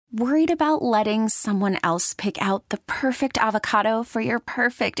Worried about letting someone else pick out the perfect avocado for your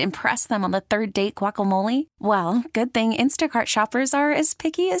perfect impress them on the third date guacamole? Well, good thing Instacart shoppers are as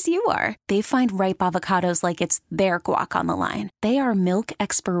picky as you are. They find ripe avocados like it's their guac on the line. They are milk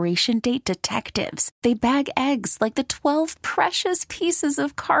expiration date detectives. They bag eggs like the 12 precious pieces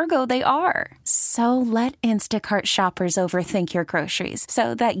of cargo they are. So let Instacart shoppers overthink your groceries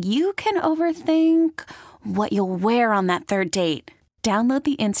so that you can overthink what you'll wear on that third date. Download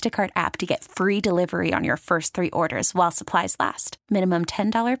the Instacart app to get free delivery on your first 3 orders while supplies last. Minimum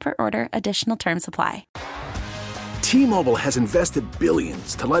 $10 per order. Additional terms apply. T-Mobile has invested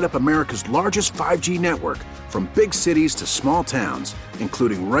billions to light up America's largest 5G network, from big cities to small towns,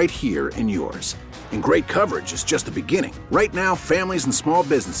 including right here in yours. And great coverage is just the beginning. Right now, families and small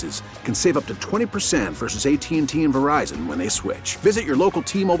businesses can save up to 20% versus AT&T and Verizon when they switch. Visit your local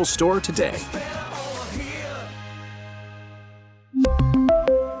T-Mobile store today.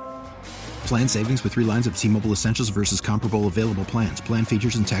 Plan savings with 3 lines of T-Mobile Essentials versus comparable available plans. Plan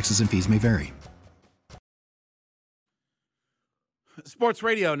features and taxes and fees may vary. Sports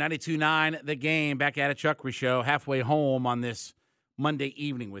Radio 92.9 The Game, back at a Chuckery Show, halfway home on this Monday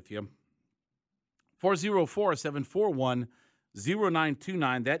evening with you.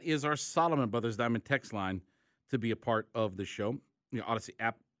 404-741-0929. That is our Solomon Brothers Diamond text line to be a part of the show. The Odyssey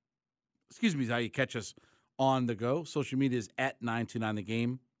app, is how you catch us on the go. Social media is at 929 The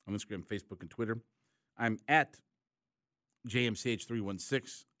Game on Instagram, Facebook, and Twitter. I'm at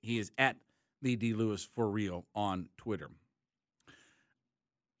JMCH316. He is at the D. Lewis for real on Twitter.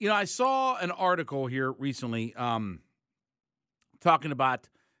 You know, I saw an article here recently talking about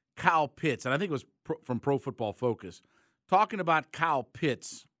Kyle Pitts, and I think it was from Pro Football Focus, talking about Kyle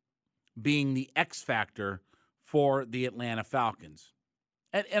Pitts being the X factor for the Atlanta Falcons.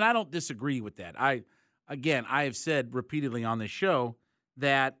 And I don't disagree with that. I have said repeatedly on this show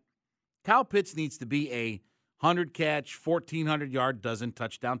that Kyle Pitts needs to be a 100-catch, 1,400-yard, dozen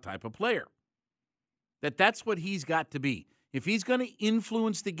touchdown type of player. That's what he's got to be. If he's going to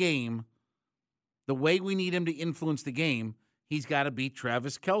influence the game the way we need him to influence the game, he's got to be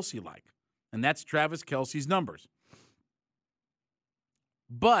Travis Kelce-like. And that's Travis Kelce's numbers.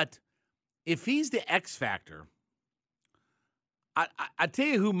 But if he's the X factor, I tell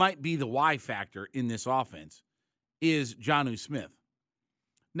you who might be the Y factor in this offense is Jonnu Smith.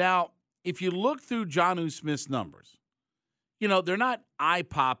 Now, if you look through Jonnu Smith's numbers, you know, they're not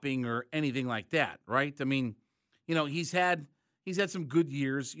eye-popping or anything like that, right? I mean, you know, he's had some good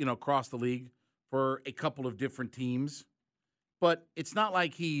years, you know, across the league for a couple of different teams, but it's not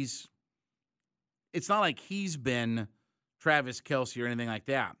like he's been Travis Kelce or anything like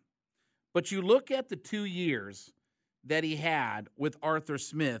that. But you look at the 2 years that he had with Arthur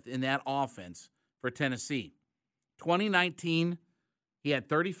Smith in that offense for Tennessee. 2019, he had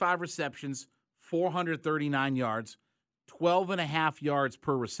 35 receptions, 439 yards, 12.5 yards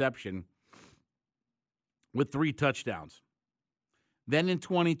per reception with 3 touchdowns. Then in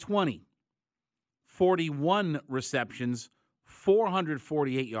 2020, 41 receptions,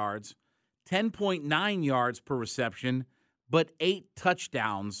 448 yards, 10.9 yards per reception, but 8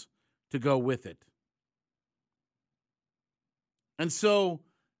 touchdowns to go with it. And so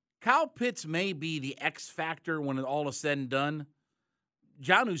Kyle Pitts may be the X factor when it all is said and done.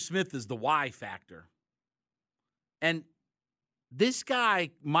 Jonnu Smith is the Y factor. And this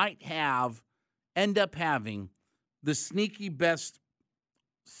guy might end up having the sneaky best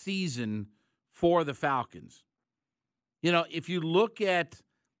season for the Falcons. You know, if you look at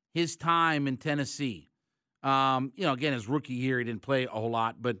his time in Tennessee, you know, again, his rookie year, he didn't play a whole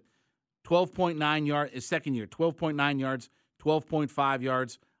lot, but 12.9 yards, his second year, 12.9 yards, 12.5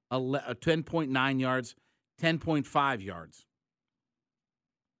 yards, 10.9 yards, 10.5 yards.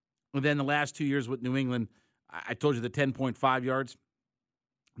 And then the last 2 years with New England, I told you the 10.5 yards,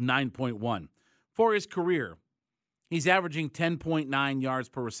 9.1. For his career, he's averaging 10.9 yards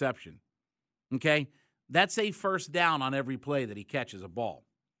per reception. Okay? That's a first down on every play that he catches a ball.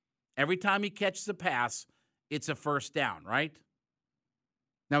 Every time he catches a pass, it's a first down, right?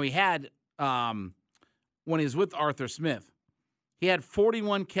 Now, he had, when he was with Arthur Smith, he had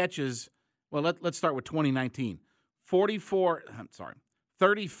 41 catches. Well, let's start with 2019.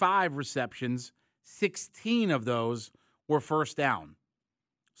 35 receptions, 16 of those were first down.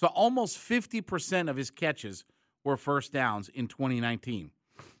 So almost 50% of his catches were first downs in 2019.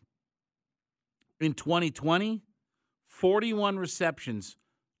 In 2020, 41 receptions,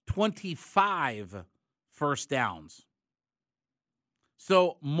 25 first downs.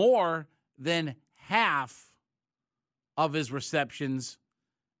 So more than half of his receptions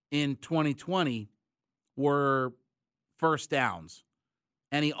in 2020 were first downs.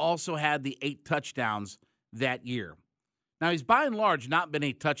 and he also had the 8 touchdowns that year. Now, he's by and large not been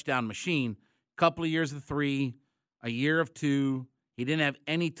a touchdown machine. A couple of years of 3, a year of 2. He didn't have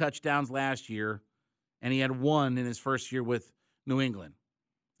any touchdowns last year, and he had 1 in his first year with New England.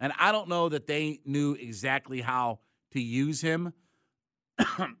 And I don't know that they knew exactly how to use him,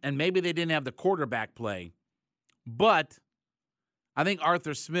 and maybe they didn't have the quarterback play. But I think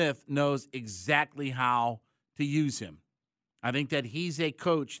Arthur Smith knows exactly how to use him. I think that he's a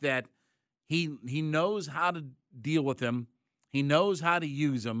coach that he knows how to deal with him. He knows how to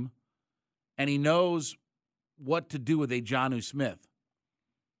use him, and he knows what to do with a Jonnu Smith.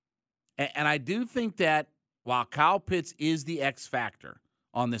 And I do think that while Kyle Pitts is the X factor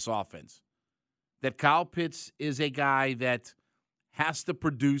on this offense, that Kyle Pitts is a guy that has to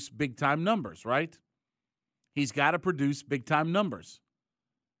produce big-time numbers, right? He's got to produce big-time numbers.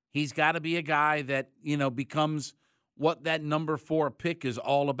 He's got to be a guy that, becomes what that number 4 pick is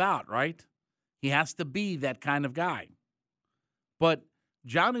all about, right? He has to be that kind of guy. But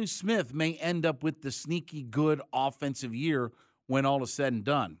Jonnu Smith may end up with the sneaky good offensive year when all is said and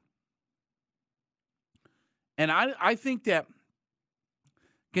done. And I think that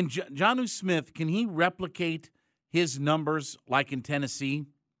Jonnu Smith, can he replicate his numbers like in Tennessee?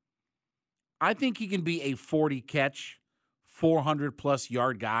 I think he can be a 40-catch, 400-plus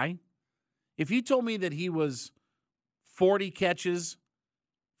yard guy. If you told me that he was 40 catches,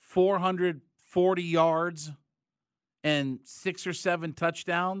 440 yards, and 6 or 7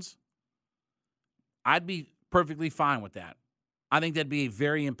 touchdowns, I'd be perfectly fine with that. I think that'd be a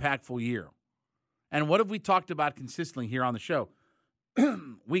very impactful year. And what have we talked about consistently here on the show?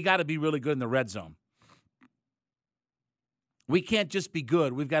 We got to be really good in the red zone. We can't just be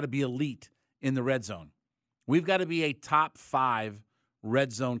good. We've got to be elite in the red zone. We've got to be a top 5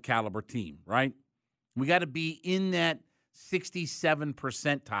 red zone caliber team, right? We got to be in that 67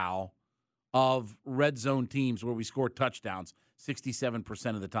 percentile of red zone teams where we score touchdowns 67%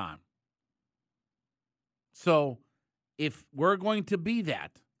 of the time. So if we're going to be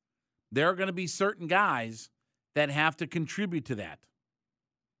that, there are going to be certain guys that have to contribute to that.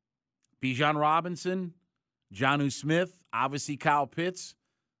 Bijan Robinson, Jonnu Smith, obviously Kyle Pitts.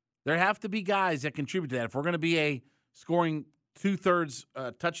 There have to be guys that contribute to that. If we're going to be a scoring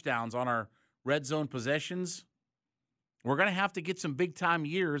 2/3 touchdowns on our red zone possessions, we're going to have to get some big-time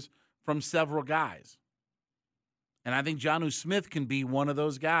years from several guys. And I think Jonnu Smith can be one of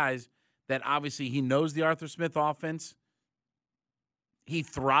those guys that obviously he knows the Arthur Smith offense. He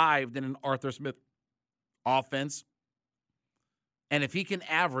thrived in an Arthur Smith offense. And if he can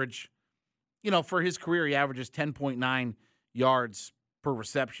average, for his career, he averages 10.9 yards per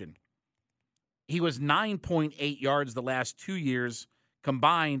reception. He was 9.8 yards the last 2 years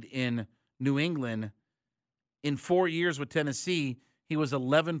combined in New England. In 4 years with Tennessee, he was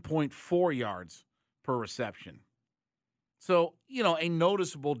 11.4 yards per reception. So, a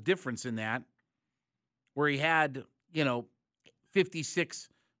noticeable difference in that, where he had, 56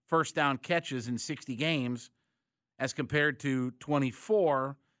 first down catches in 60 games as compared to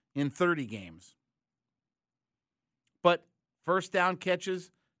 24 in 30 games. But first down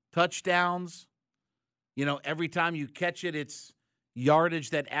catches, touchdowns, every time you catch it, it's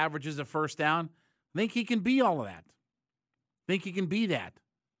yardage that averages a first down. I think he can be all of that. I think he can be that.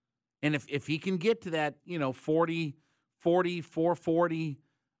 And if he can get to that, 40, 440,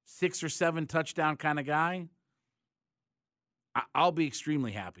 6 or 7 touchdown kind of guy, I'll be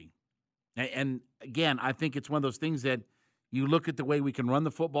extremely happy. And again, I think it's one of those things that you look at the way we can run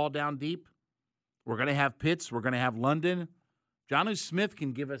the football down deep. We're going to have Pitts. We're going to have London. Jonnu Smith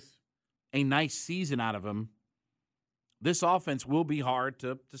can give us a nice season out of him. This offense will be hard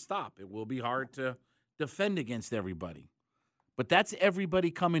to stop. It will be hard to defend against everybody. But that's everybody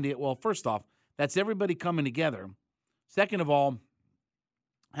coming to – well, first off, that's everybody coming together. Second of all,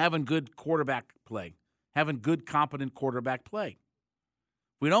 having good quarterback play, having good, competent quarterback play.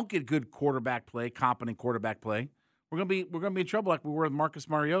 If we don't get good quarterback play, competent quarterback play, we're going to be in trouble like we were with Marcus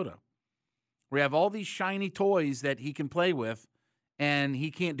Mariota. We have all these shiny toys that he can play with, and he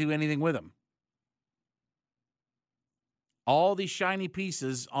can't do anything with them. All these shiny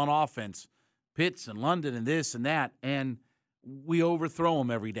pieces on offense, Pitts and London and this and that, and we overthrow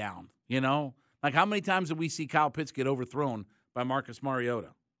them every down, Like how many times did we see Kyle Pitts get overthrown by Marcus Mariota?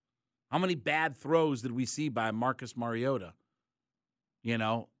 How many bad throws did we see by Marcus Mariota?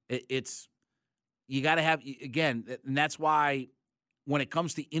 It's you got to have, again, and that's why when it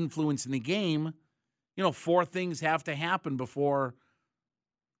comes to influence in the game, 4 things have to happen before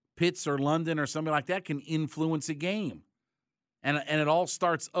Pitts or London or somebody like that can influence a game. And it all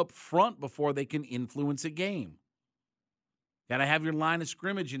starts up front before they can influence a game. Got to have your line of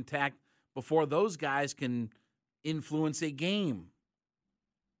scrimmage intact before those guys can influence a game.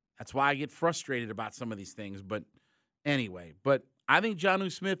 That's why I get frustrated about some of these things. But anyway, I think Jonnu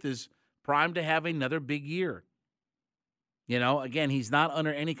Smith is primed to have another big year. Again, he's not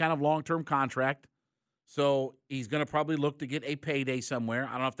under any kind of long-term contract, so he's going to probably look to get a payday somewhere.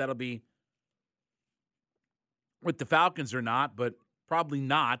 I don't know if that'll be with the Falcons or not, but probably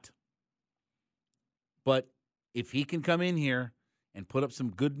not. But if he can come in here and put up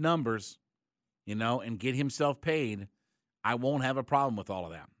some good numbers, and get himself paid, I won't have a problem with all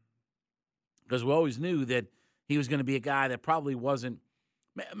of that. Because we always knew that he was going to be a guy that probably wasn't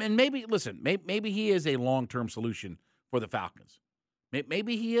 – and maybe he is a long-term solution for the Falcons.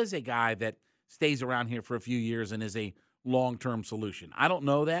 Maybe he is a guy that stays around here for a few years and is a long-term solution. I don't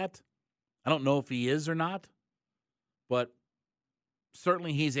know that. I don't know if he is or not. But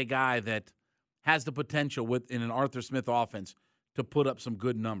certainly he's a guy that has the potential in an Arthur Smith offense to put up some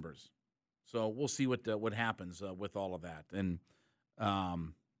good numbers. So we'll see what happens with all of that. And,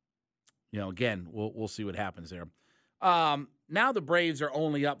 again, we'll see what happens there. Now the Braves are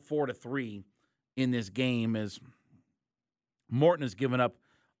only up 4-3 in this game as Morton has given up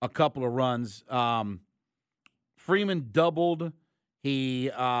a couple of runs. Freeman doubled.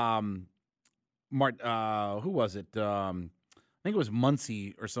 Who was it? I think it was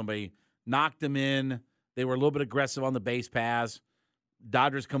Muncy or somebody knocked him in. They were a little bit aggressive on the base pass.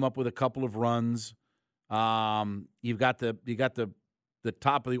 Dodgers come up with a couple of runs. You've got the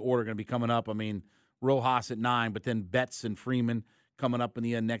top of the order going to be coming up. I mean, Rojas at 9, but then Betts and Freeman coming up in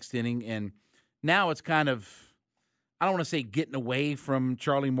the next inning. And now it's kind of, I don't want to say getting away from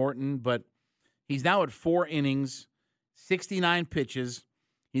Charlie Morton, but he's now at 4 innings, 69 pitches.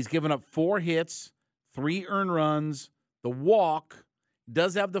 He's given up 4 hits, 3 earned runs, the walk,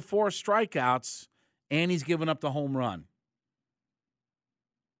 does have the 4 strikeouts, and he's given up the home run.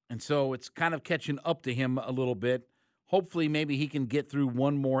 And so it's kind of catching up to him a little bit. Hopefully maybe he can get through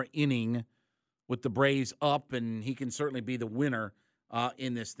one more inning with the Braves up, and he can certainly be the winner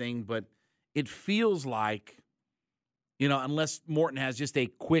in this thing. But it feels like, unless Morton has just a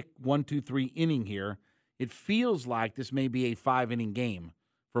quick 1-2-3 inning here, it feels like this may be a 5-inning game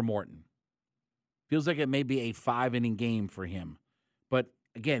for Morton. Feels like it may be a 5-inning game for him. But,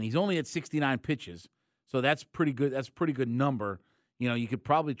 again, he's only at 69 pitches, so that's pretty good. That's a pretty good number. You could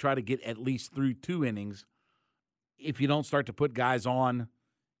probably try to get at least through 2 innings if you don't start to put guys on,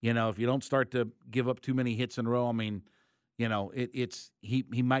 if you don't start to give up too many hits in a row. I mean,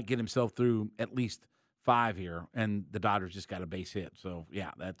 he might get himself through at least 5 here, and the Dodgers just got a base hit. So,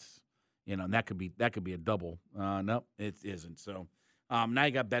 yeah, that's, and that could be a double. No, it isn't. So, now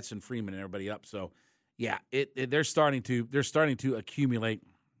you got Betts and Freeman and everybody up. So, yeah, they're starting to accumulate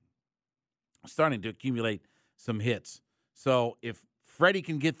some hits. So if Freddie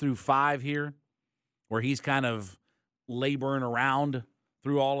can get through 5 here, where he's kind of laboring around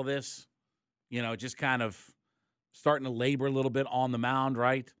through all of this, just kind of starting to labor a little bit on the mound,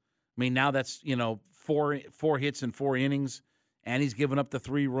 right? I mean, now that's, 4 hits in 4 innings, and he's given up the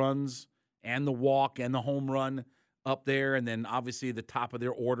 3 runs and the walk and the home run up there. And then obviously the top of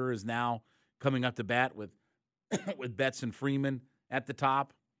their order is now coming up to bat with Betts and Freeman at the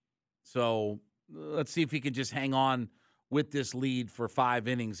top. So let's see if he can just hang on with this lead for 5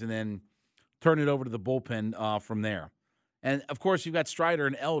 innings and then turn it over to the bullpen from there. And, of course, you've got Strider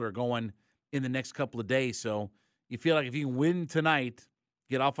and Elder going in the next couple of days. So you feel like if you can win tonight,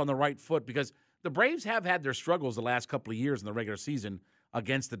 get off on the right foot, because the Braves have had their struggles the last couple of years in the regular season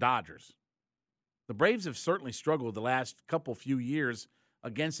against the Dodgers. The Braves have certainly struggled the last few years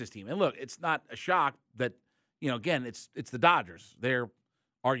against this team. And, look, it's not a shock that, again, it's the Dodgers. They're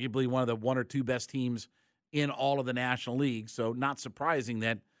arguably one of the 1 or 2 best teams in all of the National League. So not surprising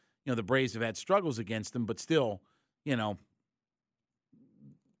that, the Braves have had struggles against them, but still, it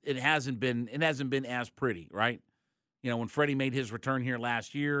hasn't been as pretty, right? When Freddie made his return here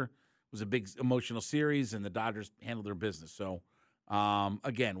last year, it was a big emotional series, and the Dodgers handled their business. So,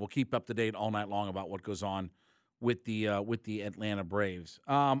 again, we'll keep up to date all night long about what goes on with the Atlanta Braves.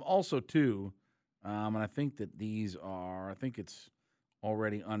 Also, too, and I think that I think it's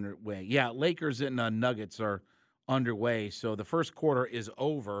already underway. Yeah, Lakers and Nuggets are underway. So the first quarter is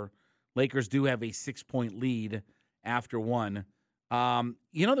over. Lakers do have a 6-point lead after 1.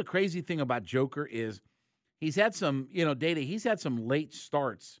 The crazy thing about Joker is he's had some, data. He's had some late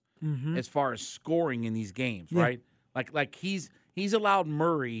starts as far as scoring in these games, right? Like he's allowed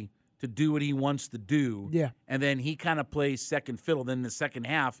Murray to do what he wants to do. Yeah. And then he kind of plays second fiddle. Then in the second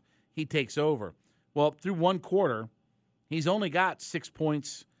half, he takes over. Well, through 1 quarter, he's only got 6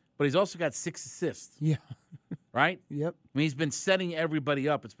 points, but he's also got 6 assists. Yeah. right? Yep. I mean, he's been setting everybody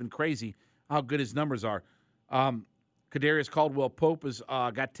up. It's been crazy how good his numbers are. Kadarius Caldwell-Pope has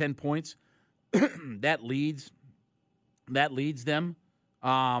got 10 points. That leads them.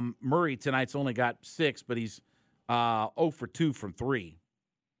 Murray tonight's only got 6, but he's 0 for 2 from 3.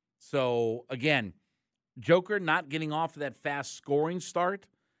 So, again, Joker not getting off of that fast scoring start,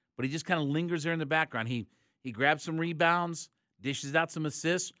 but he just kind of lingers there in the background. He grabs some rebounds, dishes out some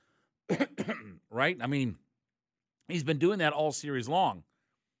assists, right? I mean, he's been doing that all series long.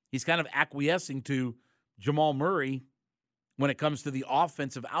 He's kind of acquiescing to Jamal Murray when it comes to the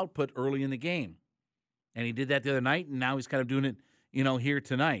offensive output early in the game. And he did that the other night, and now he's kind of doing it, here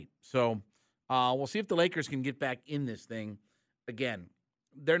tonight. So we'll see if the Lakers can get back in this thing. Again,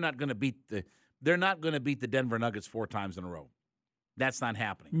 they're not going to beat the Denver Nuggets 4 times in a row. That's not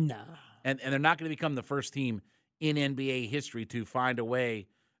happening. No. And they're not going to become the first team in NBA history to find a way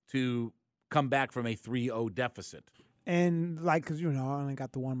to come back from a 3-0 deficit. And, because, I only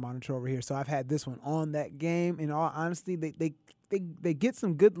got the one monitor over here, so I've had this one on that game. In all honesty, they get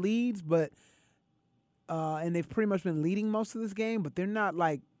some good leads, but and they've pretty much been leading most of this game, but they're not,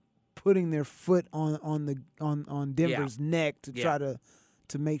 putting their foot on Denver's neck to try to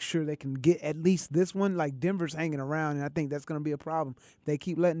make sure they can get at least this one. Denver's hanging around, and I think that's going to be a problem. If they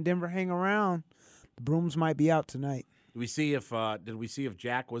keep letting Denver hang around, the brooms might be out tonight. Did we see if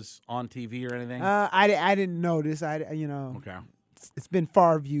Jack was on TV or anything? I didn't notice. Okay. It's been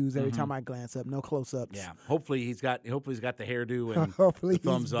far views every time I glance up. No close-ups. Yeah. Hopefully he's got the hairdo and hopefully the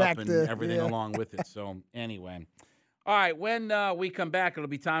thumbs up and everything along with it. So anyway, all right. When we come back, it'll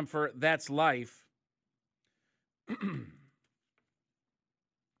be time for That's Life.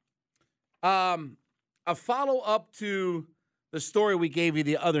 A follow-up to the story we gave you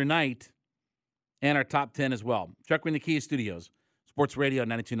the other night. And our top 10 as well. Chuckery in the Kia Studios. Sports Radio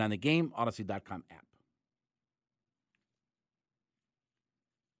 92.9 The Game. Odyssey.com app.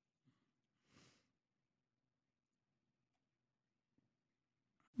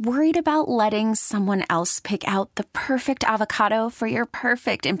 Worried about letting someone else pick out the perfect avocado for your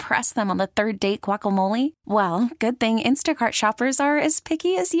perfect impress them on the third date guacamole? Well, good thing Instacart shoppers are as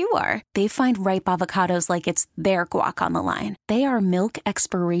picky as you are. They find ripe avocados like it's their guac on the line. They are milk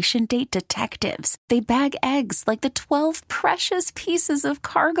expiration date detectives. They bag eggs like the 12 precious pieces of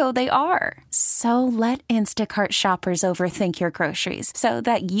cargo they are. So let Instacart shoppers overthink your groceries so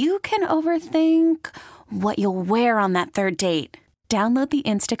that you can overthink what you'll wear on that third date. Download the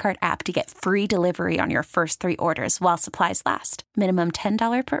Instacart app to get free delivery on your first 3 orders while supplies last. Minimum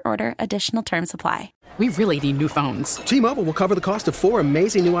 $10 per order. Additional terms apply. We really need new phones. T-Mobile will cover the cost of 4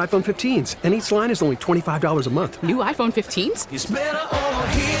 amazing new iPhone 15s, and each line is only $25 a month. New iPhone 15s? It's better over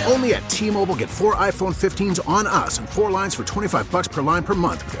here. Only at T-Mobile, get 4 iPhone 15s on us and 4 lines for $25 per line per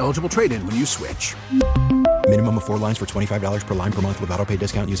month with eligible trade-in when you switch. Minimum of 4 lines for $25 per line per month with autopay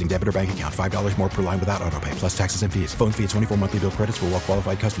discount using debit or bank account. $5 more per line without autopay, plus taxes and fees. Phone fee at 24 monthly bill credits for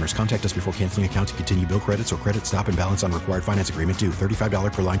well-qualified customers. Contact us before canceling account to continue bill credits or credit stop and balance on required finance agreement due.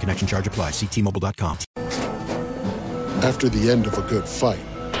 $35 per line connection charge applies. See T-Mobile.com. After the end of a good fight,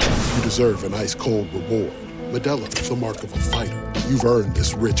 you deserve an ice-cold reward. Modelo is the mark of a fighter. You've earned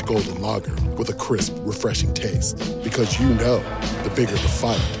this rich golden lager with a crisp, refreshing taste. Because you know, the bigger the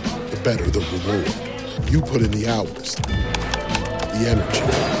fight, the better the reward. You put in the hours, the energy,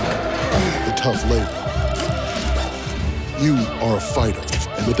 the tough labor. You are a fighter,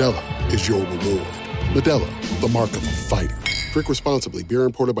 and Modelo is your reward. Modelo, the mark of a fighter. Drink responsibly. Beer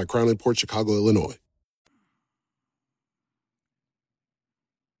imported by Crown Imports, Chicago, Illinois.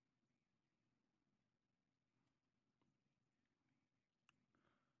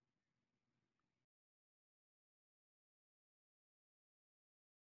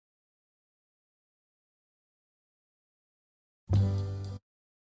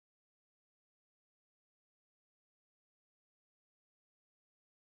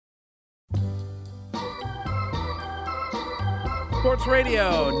 Sports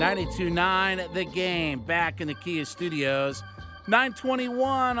Radio 92.9 The Game, back in the Kia Studios.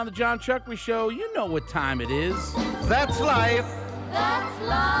 9:21 on the Jon Chuckery Show. You know what time it is. That's life. That's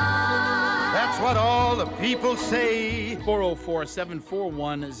life. That's what all the people say.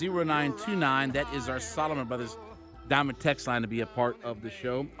 404-741-0929. That is our Solomon Brothers Diamond text line to be a part of the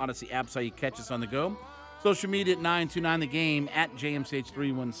show. Odyssey app's how you catch us on the go. Social media at 929 The Game, at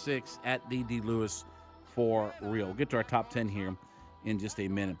JMCH316, at DD Lewis for real. We'll get to our top 10 here in just a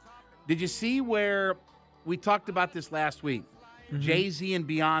minute. Did you see where we talked about this last week? Mm-hmm. Jay-Z and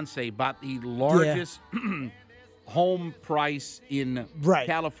Beyonce bought the largest home price in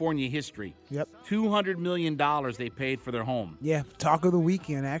California history. Yep. $200 million they paid for their home. Yeah, talk of the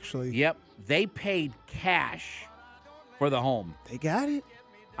weekend, actually. Yep. they paid cash for the home. They got it.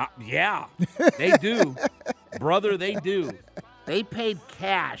 Yeah, they do. Brother, they do. They paid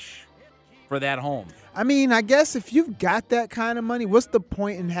cash for that home. I mean, I guess if you've got that kind of money, what's the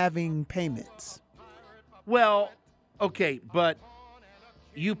point in having payments? Well, okay, but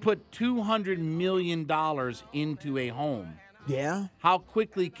you put $200 million into a home. Yeah. How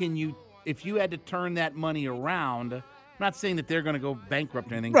quickly can you, if you had to turn that money around, I'm not saying that they're going to go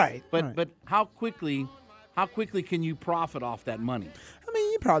bankrupt or anything. Right. But how quickly can you profit off that money? I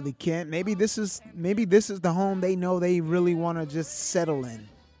mean, you probably can't. Maybe this is the home they know they really want to just settle in.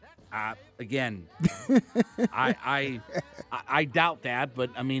 Again, I doubt that, but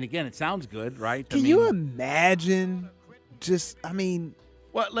I mean, again, it sounds good, right? Can you imagine?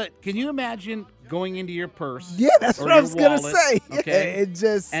 Well, can you imagine going into your purse? Yeah, that's what I was gonna say. Okay,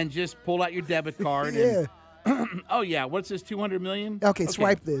 and just pull out your debit card. Yeah. And, oh yeah, what's this? $200 million? Okay,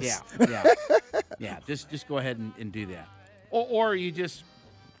 swipe this. Yeah. Just go ahead and do that, or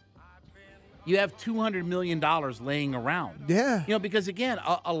you have $200 million laying around. Yeah. Because again,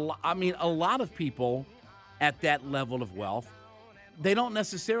 a lot of people at that level of wealth, they don't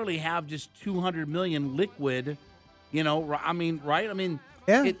necessarily have just $200 million liquid. Right?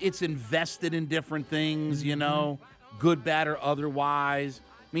 Yeah. It's invested in different things. Good, bad, or otherwise.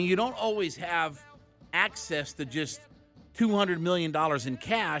 I mean, you don't always have access to just $200 million in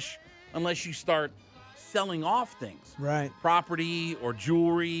cash unless you start selling off things. Right. Property or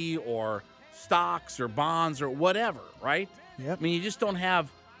jewelry or stocks or bonds or whatever, right? Yep. I mean, you just don't have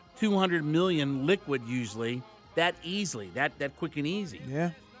 $200 million liquid usually that easily, that quick and easy.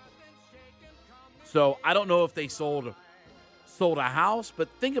 Yeah. So I don't know if they sold a house, but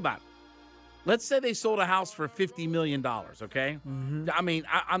think about it. Let's say they sold a house for $50 million, okay? Mm-hmm. I mean,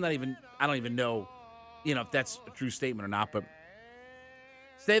 I don't even know, if that's a true statement or not, but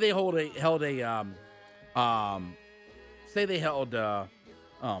say they held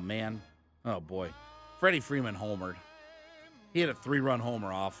oh boy, Freddie Freeman homered. He had a 3-run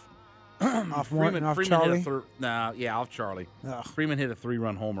homer off. Off Morton, off Freeman Charlie? Off Charlie. Ugh. Freeman hit a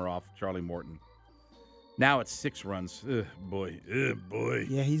 3-run homer off Charlie Morton. Now it's 6 runs. Ugh, boy.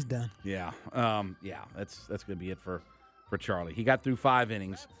 Yeah, he's done. Yeah. That's going to be it for Charlie. He got through 5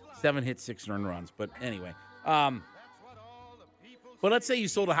 innings, 7 hits, 6 earned runs. But anyway, but let's say you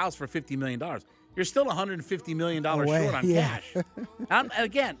sold a house for $50 million. You're still $150 million short on cash. And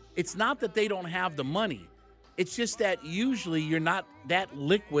again, it's not that they don't have the money. It's just that usually you're not that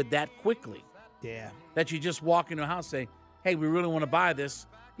liquid that quickly. Yeah. That you just walk into a house and say, hey, we really want to buy this.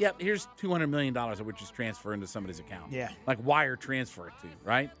 Yep, here's $200 million that we just transfer into somebody's account. Yeah. Like wire transfer it to,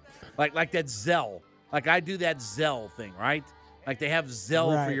 right? Like that Zelle. Like I do that Zelle thing, right? Like they have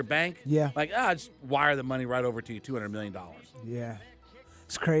Zelle for your bank. Yeah. Like, just wire the money right over to you, $200 million. Yeah.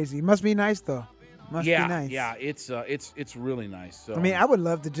 It's crazy. It must be nice, though. Must be nice. Yeah, it's really nice. So I mean, I would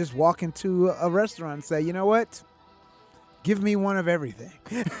love to just walk into a restaurant and say, you know what? Give me one of everything.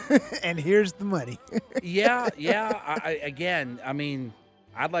 And here's the money. Yeah.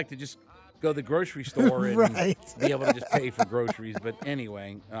 I'd like to just go to the grocery store and be able to just pay for groceries. But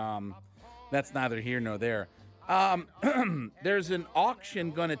anyway, that's neither here nor there. There's an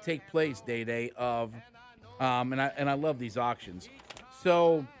auction going to take place, Day of, and I love these auctions.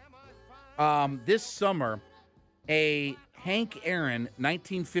 So this summer, a Hank Aaron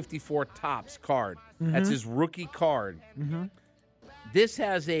 1954 Topps card. Mm-hmm. That's his rookie card. Mm-hmm. This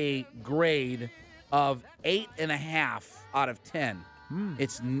has a grade of 8.5 out of 10.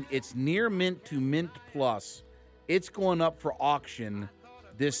 It's near mint to mint plus. It's going up for auction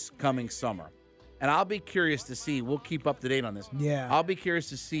this coming summer. And I'll be curious to see. We'll keep up to date on this. Yeah. I'll be curious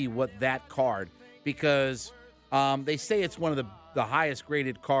to see what that card, because they say it's one of the highest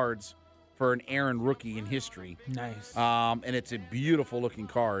graded cards for an Aaron rookie in history. Nice. And it's a beautiful looking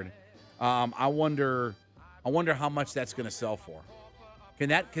card. I wonder how much that's going to sell for. Can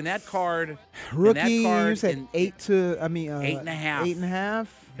that card rookie? Can that card you said 8.5. 8.5.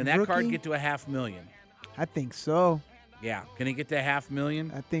 Can that rookie? card get to $500,000? I think so. Yeah. Can he get to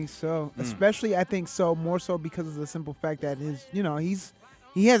 $500,000? I think so. Especially, I think so. More so because of the simple fact that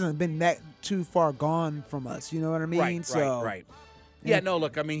he hasn't been that too far gone from us. You know what I mean? Right. Yeah. No.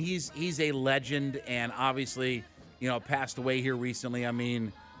 Look. I mean, he's a legend, and obviously, passed away here recently. I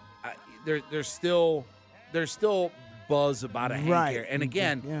mean, there's still buzz about a Hank Aaron. And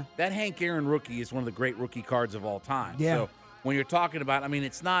again, that Hank Aaron rookie is one of the great rookie cards of all time. Yeah. So when you're talking about, I mean,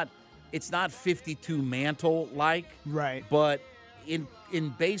 it's not 52 Mantle like, right? But in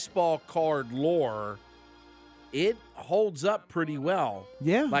baseball card lore, it holds up pretty well.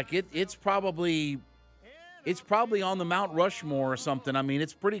 Yeah. Like it's probably it's probably on the Mount Rushmore or something. I mean,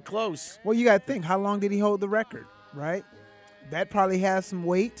 it's pretty close. Well, you got to think, how long did he hold the record, right? That probably has some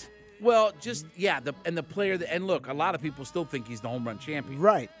weight. Well, just, the player, and look, a lot of people still think he's the home run champion.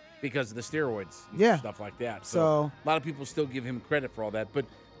 Right. Because of the steroids and Yeah. stuff like that. So a lot of people still give him credit for all that.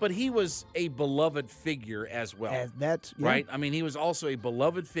 But he was a beloved figure as well. Right? I mean, he was also a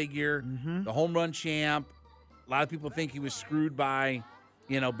beloved figure, the home run champ. A lot of people think he was screwed by,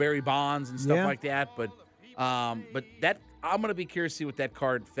 Barry Bonds and stuff like that. But that I'm going to be curious to see what that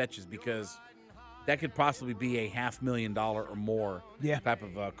card fetches, because that could possibly be a $500,000 or more type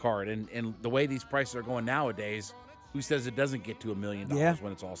of card. And the way these prices are going nowadays, who says it doesn't get to $1 million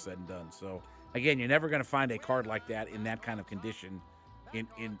when it's all said and done? So, again, you're never going to find a card like that in that kind of condition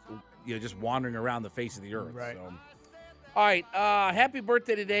in just wandering around the face of the earth. Right. So. All right. Happy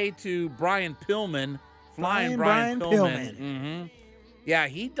birthday today to Brian Pillman. Flying Brian Pillman. Mm-hmm. Yeah,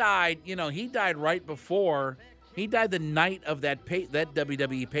 he died. He died right before. He died the night of that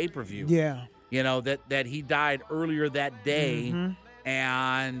WWE pay-per-view. Yeah. That he died earlier that day. Mm-hmm.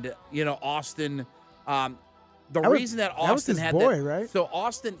 And, Austin the reason that Austin was his had boy, that, right? So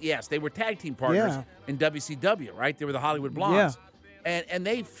Austin, yes, they were tag team partners in WCW, right? They were the Hollywood Blondes, and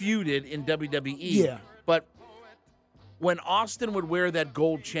they feuded in WWE. Yeah. But when Austin would wear that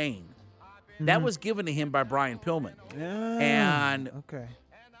gold chain, that was given to him by Brian Pillman. Yeah. And okay,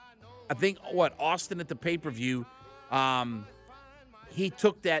 I think Austin at the pay-per-view, he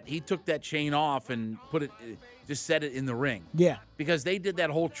took that chain off and put it, just set it in the ring. Yeah. Because they did that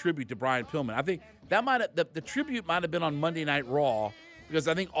whole tribute to Brian Pillman. I think that the tribute might have been on Monday Night Raw, because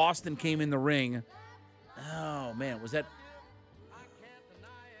I think Austin came in the ring. Oh man, was that?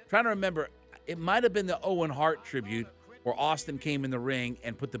 Trying to remember, it might have been the Owen Hart tribute where Austin came in the ring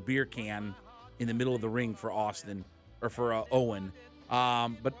and put the beer can in the middle of the ring for Austin or for Owen.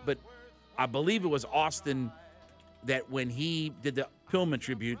 But I believe it was Austin that when he did the Pillman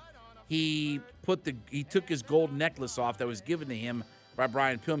tribute, he took his gold necklace off that was given to him by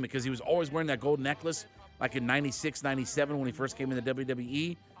Brian Pillman, because he was always wearing that gold necklace like in 96, 97 when he first came in the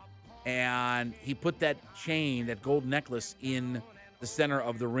WWE. And he put that chain, that gold necklace, in the center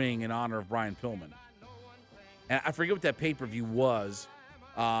of the ring in honor of Brian Pillman. And I forget what that pay-per-view was,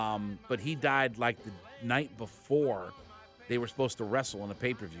 but he died like the night before they were supposed to wrestle in a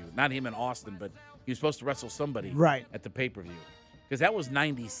pay-per-view. Not him and Austin, but he was supposed to wrestle somebody at the pay-per-view. Because that was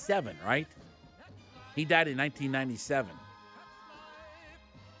 97, right? He died in 1997.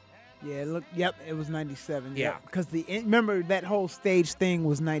 Yeah, it was 97. Yeah. Because remember that whole stage thing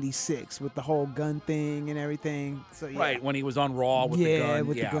was 96 with the whole gun thing and everything. So Right, when he was on Raw with the gun.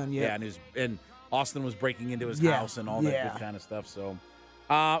 With the gun, yeah. And Austin was breaking into his house and all that good kind of stuff. So,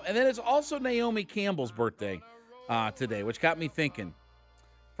 and then it's also Naomi Campbell's birthday today, which got me thinking.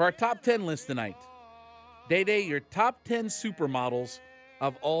 For our top 10 list tonight, Day-Day, your top 10 supermodels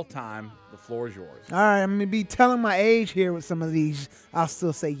of all time. The floor is yours. All right, I'm going to be telling my age here with some of these, I'll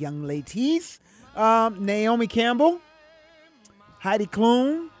still say young ladies. Naomi Campbell, Heidi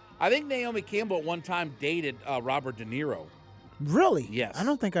Klum. I think Naomi Campbell at one time dated Robert De Niro. Really? Yes. I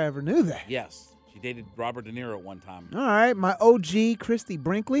don't think I ever knew that. Yes. She dated Robert De Niro at one time. All right, my OG, Christy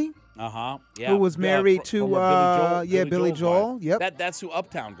Brinkley. Yeah. Who was married to Billy Joel. Yep. That's who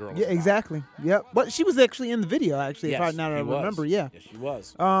Uptown Girl is. Yeah, exactly. Yep. But she was actually in the video, yes, if I now remember. Yeah. Yes, she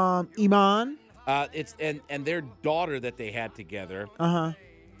was. Iman. It's and their daughter that they had together.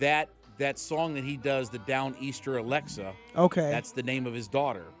 That song that he does, the Down Easter Alexa. Okay. That's the name of his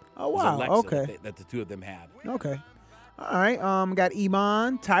daughter. Oh wow. Alexa, Okay. That the two of them had. Okay. All right. Got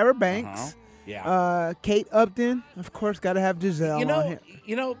Iman, Tyra Banks. Yeah. Kate Upton. Of course, got to have Giselle on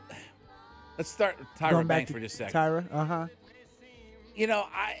here. Let's start with Tyra Banks for just a second. Tyra.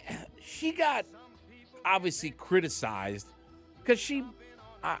 She got obviously criticized because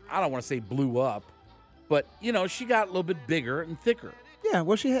I don't want to say blew up, but she got a little bit bigger and thicker. Yeah,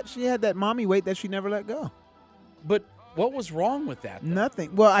 well, she had that mommy weight that she never let go. But what was wrong with that, though?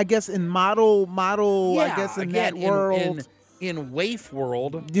 Nothing. Well, I guess in model, I guess in again, that world. In waif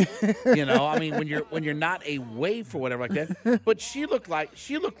world, I mean, when you're not a waif or whatever like that, but she looked like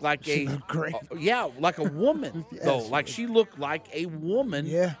great. Like a woman though. Like she looked like a woman.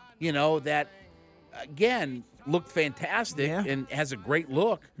 Yeah. That again looked fantastic and has a great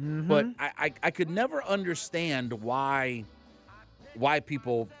look. Mm-hmm. But I could never understand why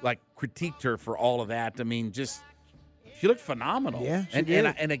people like critiqued her for all of that. I mean, just she looked phenomenal. Yeah, she did.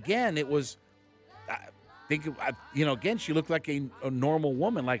 And again, it was. Again, she looked like a normal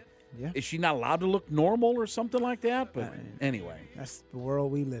woman. Like, is she not allowed to look normal or something like that? But anyway. That's the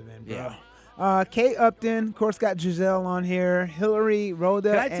world we live in, bro. Yeah. Kate Upton, of course, got Giselle on here. Hillary,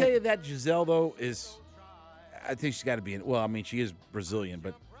 Rhoda. Can I tell you that Giselle, though, I think she's got to be. Well, I mean, she is Brazilian,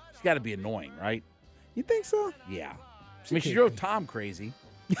 but she's got to be annoying, right? You think so? Yeah. I mean, she drove Tom crazy.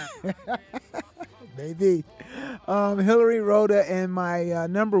 Maybe. Hillary Rhoda and my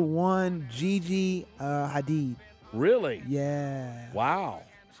number one, Gigi Hadid. Really? Yeah. Wow.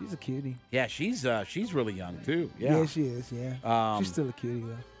 She's a cutie. Yeah, she's really young too. Yeah, Yeah, she is. Yeah. She's still a cutie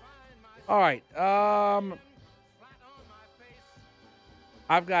though. All right.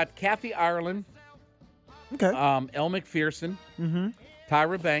 I've got Kathy Ireland. Okay. Elle McPherson. Mm-hmm.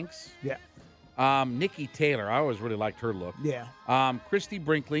 Tyra Banks. Yeah. Nikki Taylor. I always really liked her look. Yeah. Christy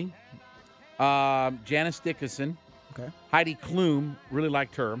Brinkley. Janice Dickinson. Okay. Heidi Klum. Really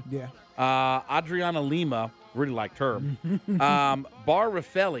liked her. Yeah. Adriana Lima. Really liked her. Bar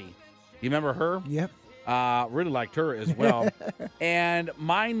Raffelli. You remember her? Yep. Really liked her as well. And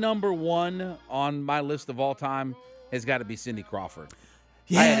my number one on my list of all time has got to be Cindy Crawford.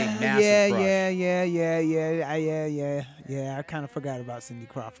 Yeah, I had a massive crush. Yeah. I kind of forgot about Cindy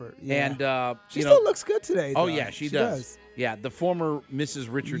Crawford. Yeah. And she still looks good today. Oh though. yeah, she does. Yeah, the former Mrs.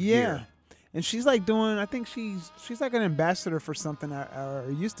 Richard Yeah. Gere. And she's like doing. I think she's like an ambassador for something, or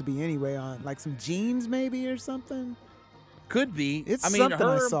used to be anyway, on like some jeans maybe or something. Could be. It's I mean, something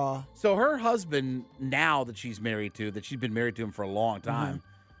I saw. So her husband, now that she's married to, that she's been married to him for a long time,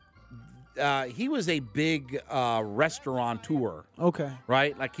 he was a big restaurateur. Okay.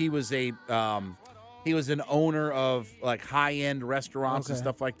 Right? Like he was an owner of like high-end restaurants and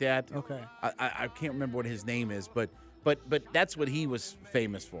stuff like that. Okay. I can't remember what his name is, but that's what he was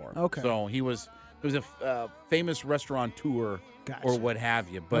famous for. Okay. So he was a famous restaurateur or what have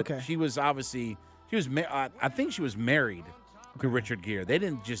you. But she was obviously I think she was married to Richard Gere. They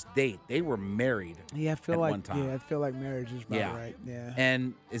didn't just date; they were married. Yeah, I feel at like one time. I feel like marriage is about right. Yeah.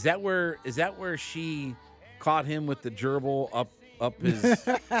 And is that where she caught him with the gerbil up his?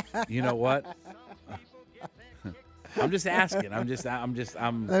 You know what? I'm just asking. I'm.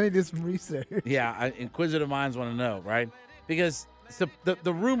 Let me do some research. Yeah, inquisitive minds want to know, right? Because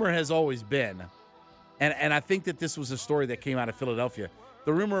the rumor has always been, and I think that this was a story that came out of Philadelphia.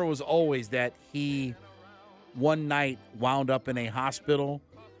 The rumor was always that he, one night, wound up in a hospital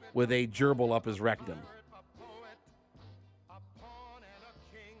with a gerbil up his rectum.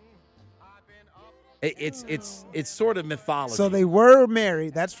 It's sort of mythology. So they were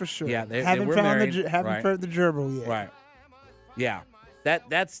married, that's for sure. Yeah, they haven't were found married. Haven't found the gerbil yet. Right. Yeah.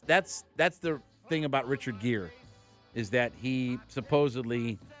 That's the thing about Richard Gere, is that he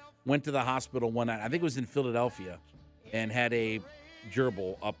supposedly went to the hospital one night. I think it was in Philadelphia, and had a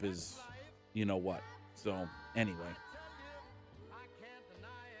gerbil up his, you know what. So anyway,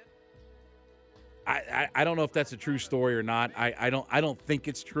 I don't know if that's a true story or not. I don't think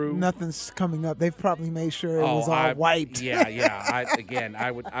it's true. Nothing's coming up. They've probably made sure it was all white. Yeah.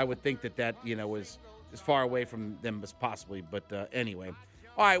 I would think that was as far away from them as possibly. But anyway,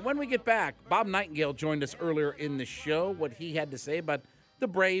 all right. When we get back, Bob Nightingale joined us earlier in the show. What he had to say about the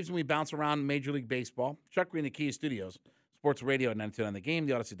Braves, and we bounce around Major League Baseball. Chuckery in the Kia Studios, Sports Radio 92 on the Game,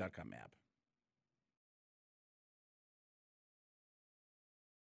 the Odyssey.com app.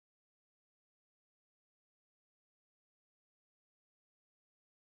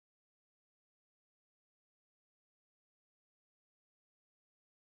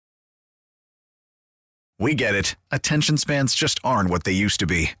 We get it. Attention spans just aren't what they used to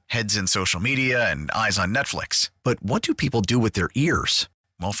be. Heads in social media and eyes on Netflix. But what do people do with their ears?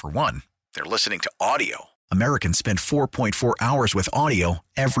 Well, for one, they're listening to audio. Americans spend 4.4 hours with audio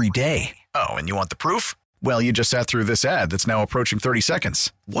every day. Oh, and you want the proof? Well, you just sat through this ad that's now approaching 30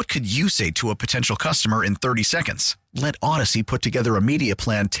 seconds. What could you say to a potential customer in 30 seconds? Let Odyssey put together a media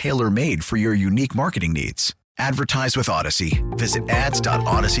plan tailor-made for your unique marketing needs. Advertise with Odyssey. Visit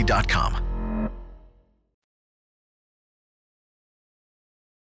ads.odyssey.com.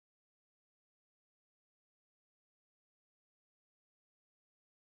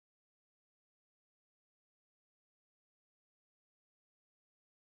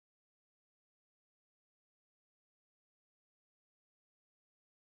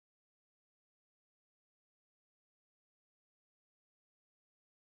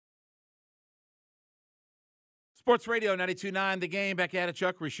 Sports Radio 92.9, The Game, back at a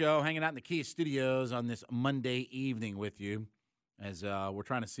Chuckery Show, hanging out in the Kia Studios on this Monday evening with you as we're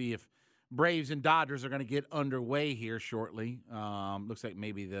trying to see if Braves and Dodgers are going to get underway here shortly. Looks like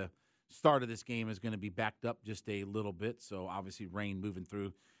maybe the start of this game is going to be backed up just a little bit, so obviously rain moving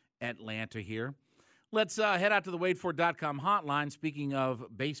through Atlanta here. Let's head out to the WadeFord.com hotline. Speaking of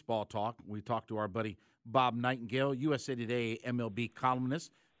baseball talk, we talked to our buddy Bob Nightingale, USA Today MLB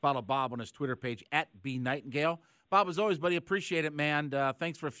columnist. Follow Bob on his Twitter page at @BNightingale. Bob, as always, buddy, appreciate it, man.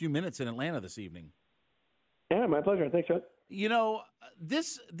 Thanks for a few minutes in Atlanta this evening. Yeah, my pleasure. Thanks, Chuck. You know,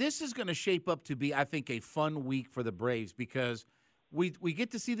 this is going to shape up to be, I think, a fun week for the Braves because we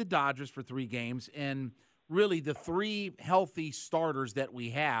get to see the Dodgers for 3 games, and really the 3 healthy starters that we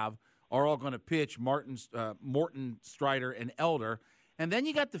have are all going to pitch: Morton, Strider, and Elder. And then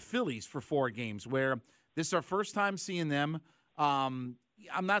you got the Phillies for 4 games, where this is our first time seeing them. I'm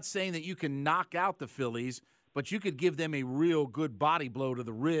not saying that you can knock out the Phillies, but you could give them a real good body blow to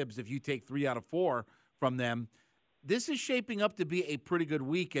the ribs if you take 3 out of 4 from them. This is shaping up to be a pretty good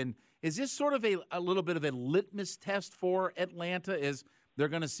week. And is this sort of a little bit of a litmus test for Atlanta, as they're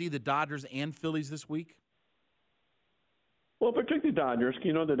going to see the Dodgers and Phillies this week? Well, particularly Dodgers.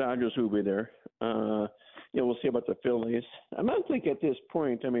 You know the Dodgers will be there. We'll see about the Phillies. I think at this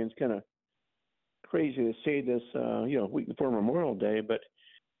point, it's kind of crazy to say this, week before Memorial Day, but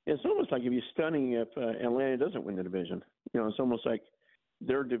it's almost like it'd be stunning if Atlanta doesn't win the division. It's almost like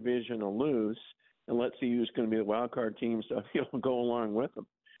their division will lose, and let's see who's going to be the wild card teams to go along with them.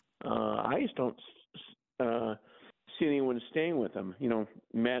 I just don't see anyone staying with them.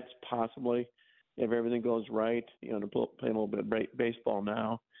 Mets possibly, if everything goes right. To play a little bit of baseball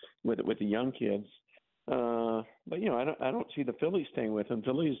now with the young kids. But I don't see the Phillies staying with them.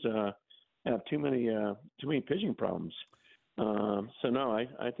 Phillies have too many pitching problems. So no,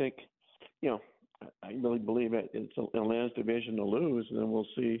 I think I really believe it's Atlanta's division to lose, and then we'll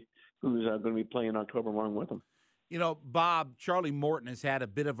see who's going to be playing in October along with them. Bob, Charlie Morton has had a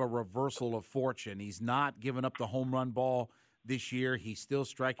bit of a reversal of fortune. He's not given up the home run ball this year. He's still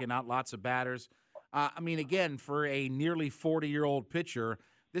striking out lots of batters. Again, for a nearly 40-year-old pitcher,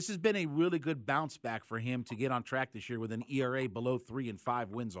 this has been a really good bounce back for him to get on track this year with an ERA below 3 and 5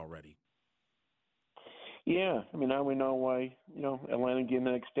 wins already. Yeah, now we know why, Atlanta gave him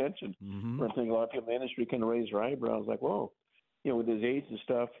an extension. Mm-hmm. I think a lot of people in the industry kind of raised their eyebrows like, whoa, with his age and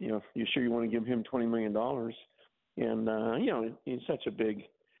stuff, you sure you want to give him $20 million? And, he's such a big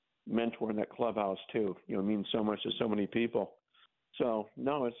mentor in that clubhouse, too. It means so much to so many people. So,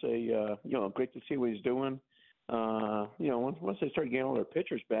 no, it's great to see what he's doing. Once they start getting all their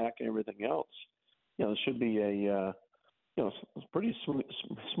pitchers back and everything else, it should be a pretty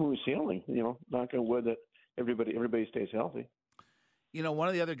smooth sailing. Knock on wood that everybody stays healthy. One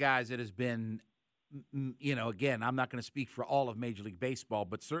of the other guys that has been, again, I'm not going to speak for all of Major League Baseball,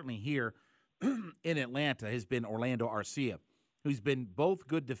 but certainly here in Atlanta has been Orlando Arcia, who's been both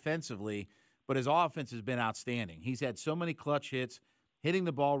good defensively, but his offense has been outstanding. He's had so many clutch hits, hitting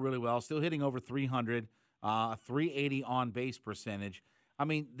the ball really well, still hitting over 300, 380 on-base percentage.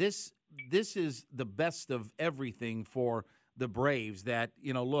 This is the best of everything for the Braves that,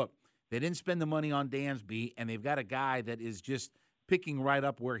 look, they didn't spend the money on Dansby, and they've got a guy that is just picking right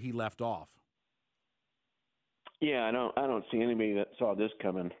up where he left off. Yeah, I don't see anybody that saw this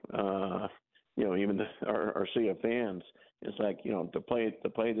coming. Even our Arcia fans, it's like, to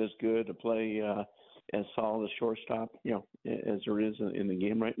play this good, to play as solid a shortstop, as there is in the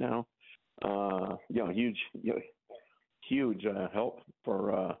game right now. Huge help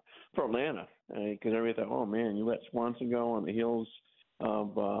for Atlanta, because everybody thought, oh man, you let Swanson go on the heels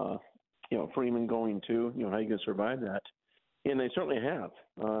of Freeman going too. How you gonna survive that? And they certainly have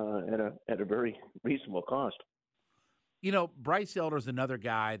at a very reasonable cost. Bryce Elder's another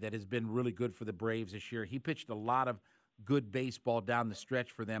guy that has been really good for the Braves this year. He pitched a lot of good baseball down the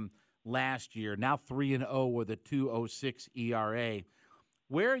stretch for them last year. Now 3-0 with a 2.06 ERA.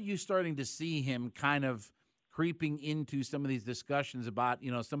 Where are you starting to see him kind of creeping into some of these discussions about,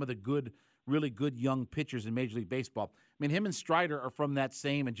 some of the really good young pitchers in Major League Baseball? Him and Strider are from that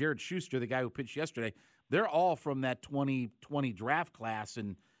same, and Jared Schuster, the guy who pitched yesterday, they're all from that 2020 draft class.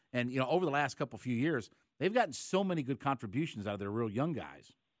 And over the last few years, they've gotten so many good contributions out of their real young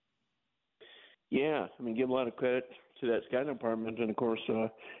guys. Yeah, give a lot of credit to that scouting department, and of course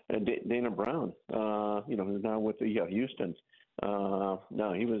Dana Brown, who's now with the Houston.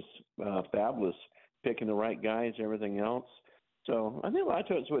 No, he was fabulous, picking the right guys, everything else. So I think a lot of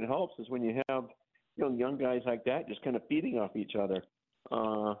times what helps is when you have young guys like that just kind of feeding off each other.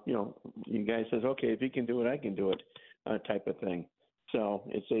 You guys says, okay, if he can do it, I can do it, type of thing. So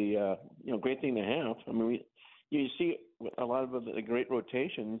it's a great thing to have. You see a lot of the great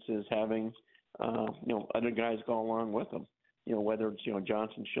rotations is having other guys go along with them. Whether it's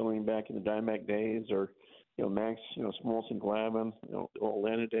Johnson Schilling back in the Diamondback days, or Max Smolson Glavine,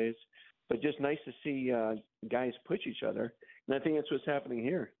 Atlanta days. But just nice to see guys push each other. And I think that's what's happening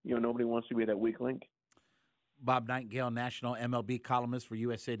here. Nobody wants to be that weak link. Bob Nightingale, national MLB columnist for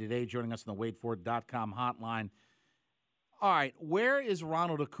USA Today, joining us on the WadeFord.com hotline. All right, where is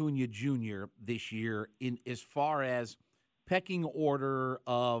Ronald Acuna Jr. this year in as far as pecking order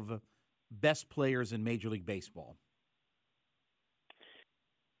of best players in Major League Baseball?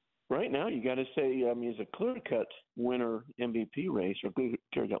 Right now, you got to say he's a clear-cut winner MVP race, or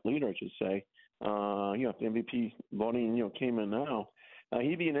clear-cut leader, I should say. If the MVP voting came in now,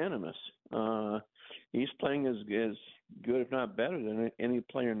 he'd be unanimous. He's playing as good, if not better, than any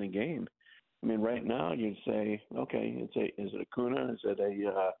player in the game. I mean, right now you'd say, okay, is it Acuna? Is it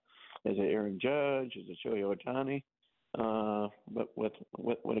Aaron Judge? Is it Shohei Ohtani? But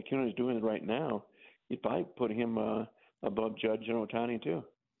what Acuna is doing right now, you'd probably put him above Judge and Ohtani too.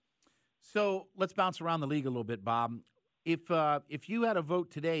 So let's bounce around the league a little bit, Bob. If you had a vote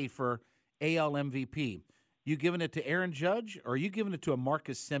today for AL MVP, you giving it to Aaron Judge, or are you giving it to a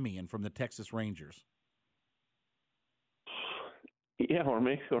Marcus Semien from the Texas Rangers? Yeah, or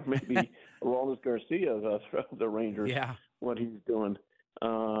maybe Aroldis Garcia of the Rangers. Yeah, what he's doing.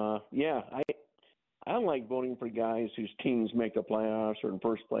 I like voting for guys whose teams make the playoffs or in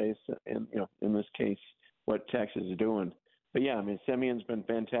first place, and in this case, what Texas is doing. But yeah, I mean, Semien's been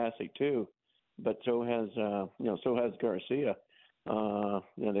fantastic too, but so has Garcia.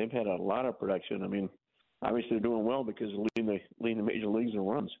 They've had a lot of production. I mean, obviously they're doing well because they're leading the major leagues in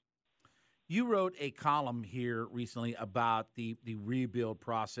runs. You wrote a column here recently about the rebuild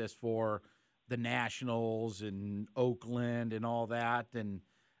process for the Nationals and Oakland and all that, and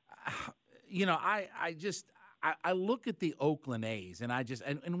I look at the Oakland A's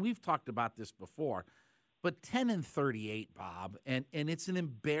and we've talked about this before. But 10-38, Bob, and it's an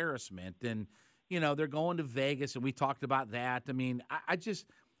embarrassment. And, they're going to Vegas, and we talked about that. I mean,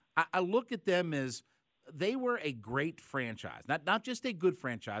 I look at them as they were a great franchise. Not just a good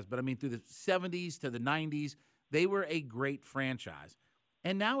franchise, but, I mean, through the 70s to the 90s, they were a great franchise.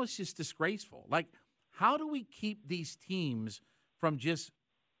 And now it's just disgraceful. Like, how do we keep these teams from just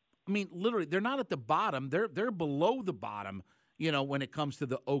 – I mean, literally, they're not at the bottom. They're below the bottom, when it comes to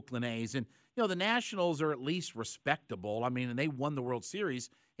the Oakland A's. And, the Nationals are at least respectable. I mean, and they won the World Series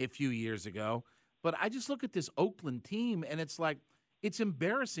a few years ago. But I just look at this Oakland team, and it's like it's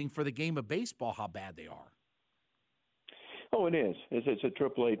embarrassing for the game of baseball how bad they are. Oh, it is. It's a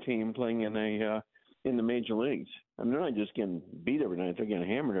AAA team playing in the major leagues. I mean, they're not just getting beat every night; they're getting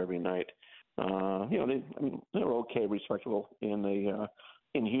hammered every night. They're okay, respectable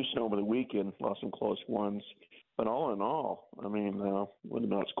in Houston over the weekend, lost some close ones. But all in all, I mean, what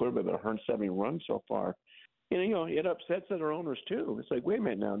about scored by about 170 runs so far? It upsets other owners too. It's like, wait a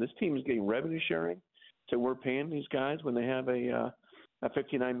minute now, this team is getting revenue sharing, so we're paying these guys when they have a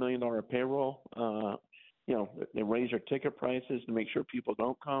 $59 million payroll. They raise their ticket prices to make sure people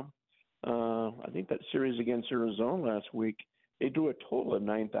don't come. I think that series against Arizona last week, they drew a total of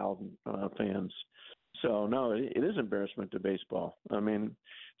 9,000 fans. So no, it is embarrassment to baseball. I mean,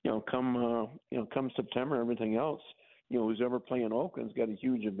 come September, everything else, who's ever playing Oakland's got a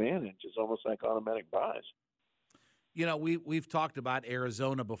huge advantage. It's almost like automatic buys. We've talked about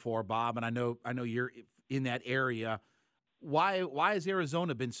Arizona before, Bob, and I know you're in that area. Why has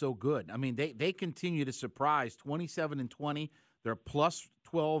Arizona been so good? I mean, they continue to surprise. 27-20, they're plus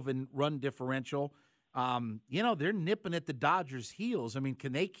 12 in run differential. They're nipping at the Dodgers' heels. I mean,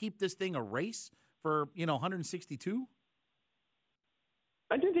 can they keep this thing a race for 162?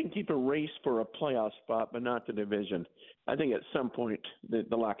 I think they can keep a race for a playoff spot, but not the division. I think at some point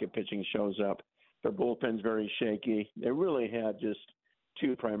the lack of pitching shows up. Their bullpen's very shaky. They really had just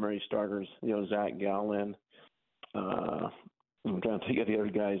two primary starters, Zach Gallen. I'm trying to think of the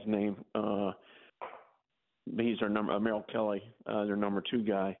other guy's name. He's their number. Merrill Kelly, their number 2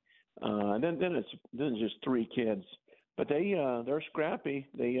 guy. Then it's just 3 kids, but they're scrappy.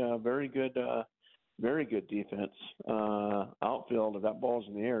 They very good defense. Outfield, if that ball's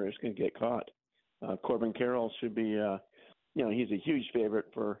in the air, it's going to get caught. Corbin Carroll should be, he's a huge favorite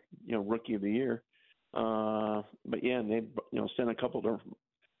for rookie of the year. But yeah, and they sent a couple of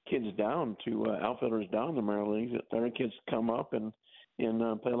kids down to outfielders down the minor leagues. Their kids come up and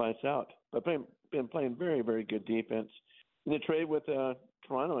play lights out. But been playing very, very good defense. And the trade with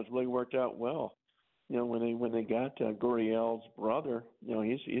Toronto has really worked out well. When they got Gurriel's brother,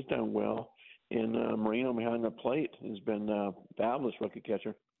 he's done well. And Marino behind the plate has been fabulous rookie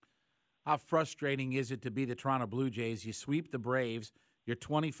catcher. How frustrating is it to be the Toronto Blue Jays? You sweep the Braves, you're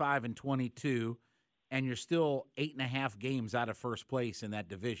 25-22, and you're still 8.5 games out of first place in that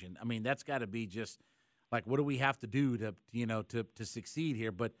division. I mean, that's got to be just like, what do we have to do to succeed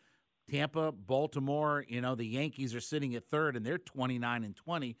here? But Tampa, Baltimore, the Yankees are sitting at third, and they're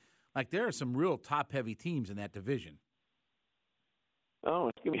 29-20. Like, there are some real top-heavy teams in that division. Oh,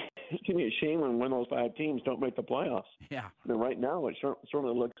 it's going to be a shame when one of those 5 teams don't make the playoffs. Yeah. But right now, it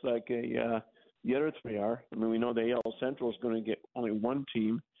certainly looks like the other 3 are. I mean, we know the AL Central is going to get only 1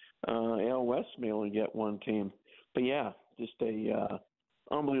 team, AL West may only get one team. But yeah, just a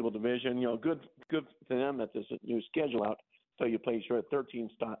unbelievable division. Good for them that there's a new schedule out, so you play sure 13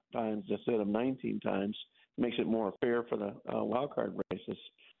 times instead of 19 times. Makes it more fair for the wild card races.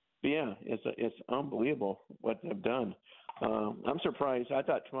 But yeah, it's unbelievable what they've done. I'm surprised. I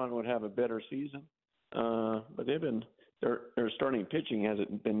thought Toronto would have a better season, but their starting pitching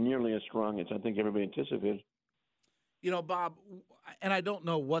hasn't been nearly as strong as I think everybody anticipated. Bob, and I don't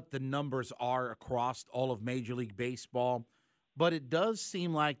know what the numbers are across all of Major League Baseball, but it does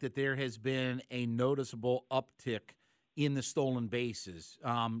seem like that there has been a noticeable uptick in the stolen bases.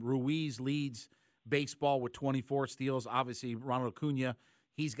 Ruiz leads baseball with 24 steals. Obviously, Ronald Acuna,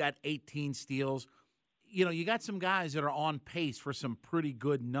 he's got 18 steals. You got some guys that are on pace for some pretty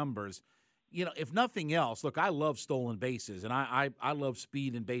good numbers. If nothing else, look, I love stolen bases, and I love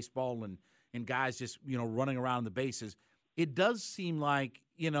speed in baseball and guys just, running around the bases. It does seem like,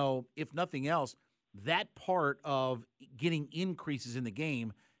 if nothing else, that part of getting increases in the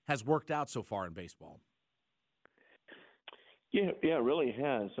game has worked out so far in baseball. Yeah, it really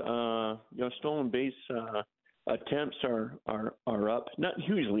has. Stolen base attempts are up, not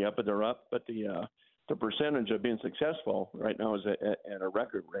hugely up, but they're up. But the percentage of being successful right now is at a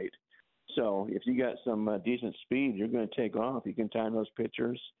record rate. So if you got some decent speed, you're going to take off. You can time those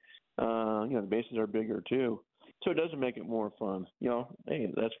pitchers. The bases are bigger too, so it doesn't make it more fun. Hey,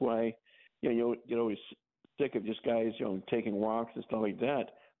 that's why you get always sick of just guys taking walks and stuff like that.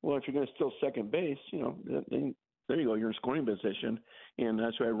 Well, if you're going to steal second base, then there you go, you're in scoring position, and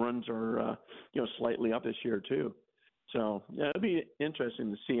that's why runs are slightly up this year too. So it'll be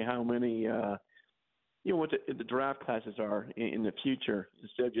interesting to see how many what the draft classes are in the future,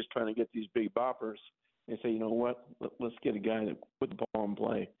 instead of just trying to get these big boppers and say, what, let's get a guy that put the ball in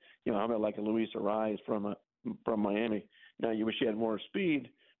play. How about like a Luis Ariz from Miami? Now, you wish he had more speed,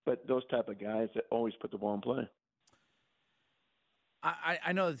 but those type of guys that always put the ball in play.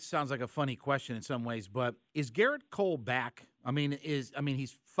 I know it sounds like a funny question in some ways, but is Garrett Cole back? He's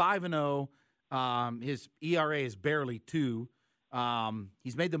 5-0. His ERA is barely 2.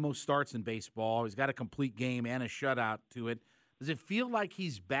 He's made the most starts in baseball. He's got a complete game and a shutout to it. Does it feel like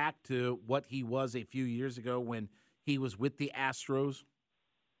he's back to what he was a few years ago when he was with the Astros?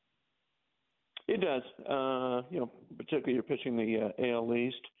 It does. Particularly you're pitching the AL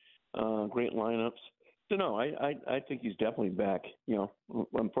East, great lineups. So no, I think he's definitely back.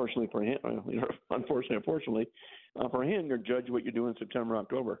 Unfortunately for him, unfortunately for him, you're judged what you do in September,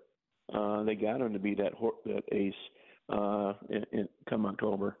 October. They got him to be that ace come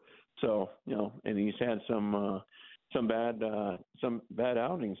October. So and he's had some bad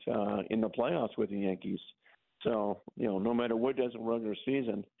outings in the playoffs with the Yankees. So no matter what does in regular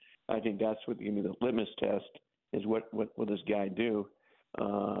season, I think that's what give me the litmus test is what will this guy do,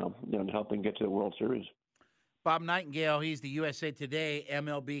 to help him get to the World Series. Bob Nightingale, he's the USA Today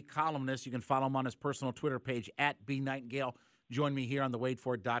MLB columnist. You can follow him on his personal Twitter page @BNightingale. Join me here on the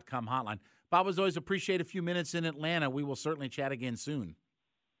WadeFord.com hotline. Bob, as always, appreciate a few minutes in Atlanta. We will certainly chat again soon.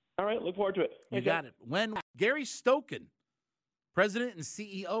 All right, look forward to it. You got it. When Gary Stokan, president and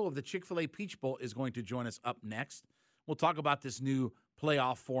CEO of the Chick-fil-A Peach Bowl, is going to join us up next. We'll talk about this new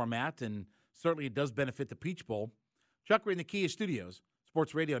playoff format, and certainly it does benefit the Peach Bowl. Chuckery in the Kia Studios,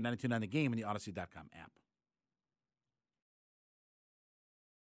 Sports Radio 92.9 The Game, and the Odyssey.com app.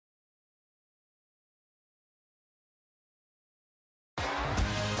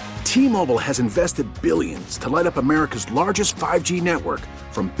 T-Mobile has invested billions to light up America's largest 5G network,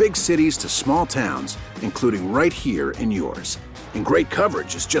 from big cities to small towns, including right here in yours. And great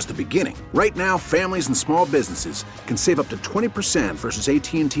coverage is just the beginning. Right now, families and small businesses can save up to 20% versus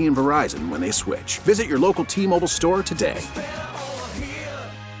AT&T and Verizon when they switch. Visit your local T-Mobile store today.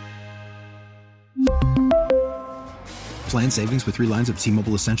 Plan savings with 3 lines of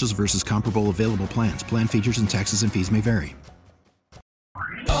T-Mobile Essentials versus comparable available plans. Plan features and taxes and fees may vary.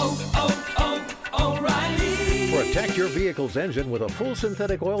 Protect your vehicle's engine with a full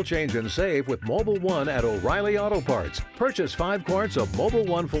synthetic oil change and save with Mobil 1 at O'Reilly Auto Parts. Purchase 5 quarts of Mobil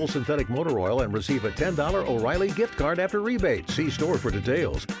 1 full synthetic motor oil and receive a $10 O'Reilly gift card after rebate. See store for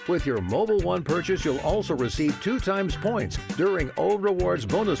details. With your Mobil 1 purchase, you'll also receive 2 times points during Old Rewards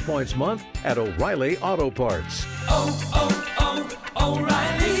Bonus Points Month at O'Reilly Auto Parts.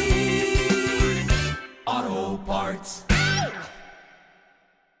 O'Reilly Auto Parts.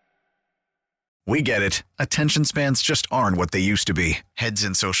 We get it. Attention spans just aren't what they used to be. Heads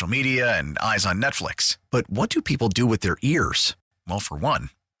in social media and eyes on Netflix. But what do people do with their ears? Well, for one,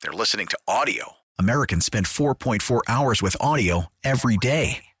 they're listening to audio. Americans spend 4.4 hours with audio every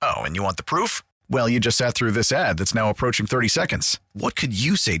day. Oh, and you want the proof? Well, you just sat through this ad that's now approaching 30 seconds. What could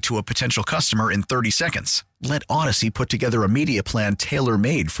you say to a potential customer in 30 seconds? Let Odyssey put together a media plan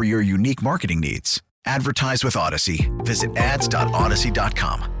tailor-made for your unique marketing needs. Advertise with Odyssey. Visit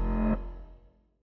ads.odyssey.com.